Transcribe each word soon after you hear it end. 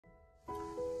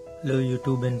Hello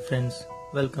YouTube and friends,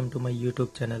 welcome to my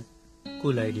YouTube channel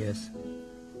Cool Ideas.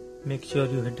 Make sure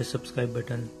you hit the subscribe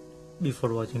button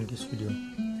before watching this video.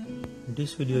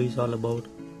 This video is all about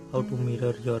how to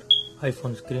mirror your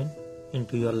iPhone screen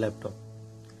into your laptop.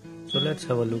 So let's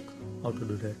have a look how to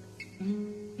do that.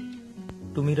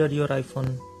 To mirror your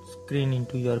iPhone screen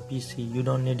into your PC, you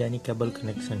don't need any cable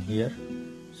connection here.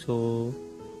 So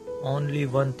only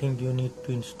one thing you need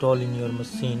to install in your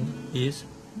machine is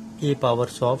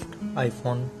APowerSoft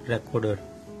iPhone Recorder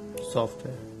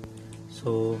software.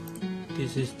 So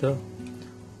this is the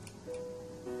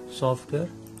software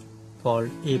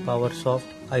called APowerSoft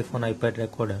iPhone iPad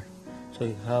Recorder. So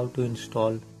you have to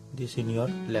install this in your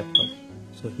laptop.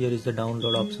 So here is the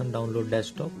download option, download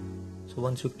desktop. So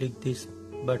once you click this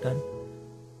button,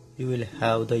 you will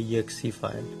have the exe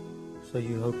file. So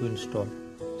you have to install.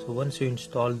 So once you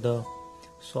install the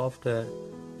software,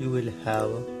 you will have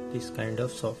this kind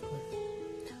of software.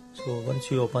 So once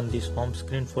you open this home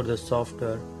screen for the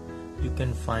software, you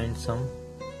can find some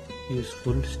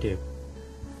useful step.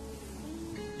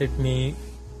 Let me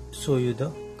show you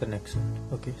the connection.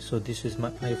 Okay, so this is my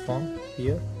iPhone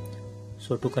here.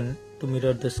 So to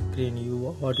mirror the screen,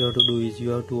 what you have to do is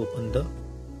you have to open the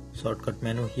shortcut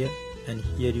menu here, and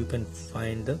here you can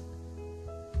find the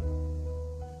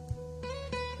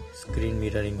screen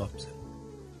mirroring option.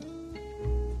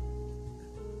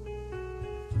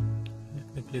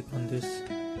 Let me click on this.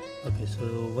 Okay, so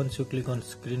once you click on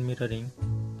screen mirroring,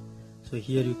 so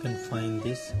here you can find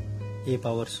this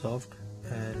APowerSoft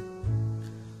and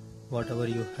whatever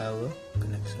you have a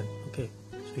connection. Okay,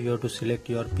 so you have to select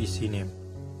your PC name.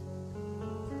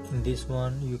 In this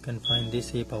one you can find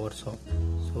this APowerSoft.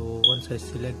 So once I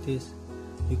select this,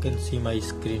 you can see my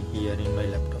screen here in my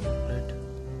laptop, right?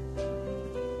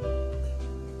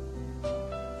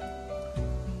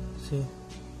 See.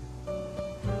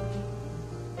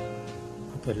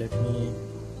 Okay, let me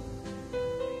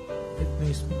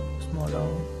small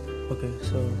down. Okay,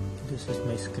 so this is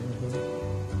my screen here.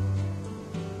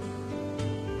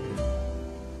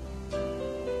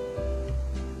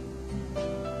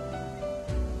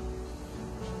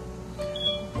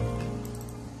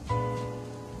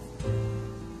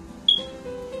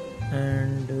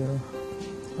 And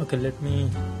okay, let me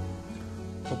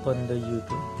open the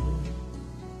YouTube.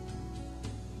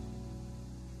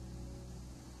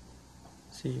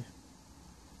 See.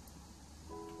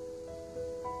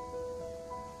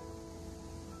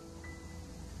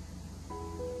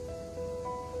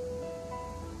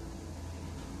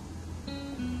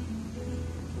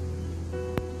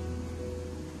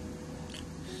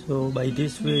 So by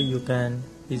this way you can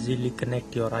easily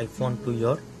connect your iPhone to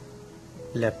your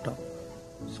laptop.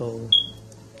 So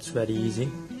it's very easy,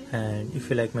 and if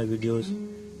you like my videos,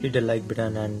 hit the like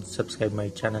button and subscribe my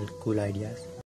channel Cool Ideas.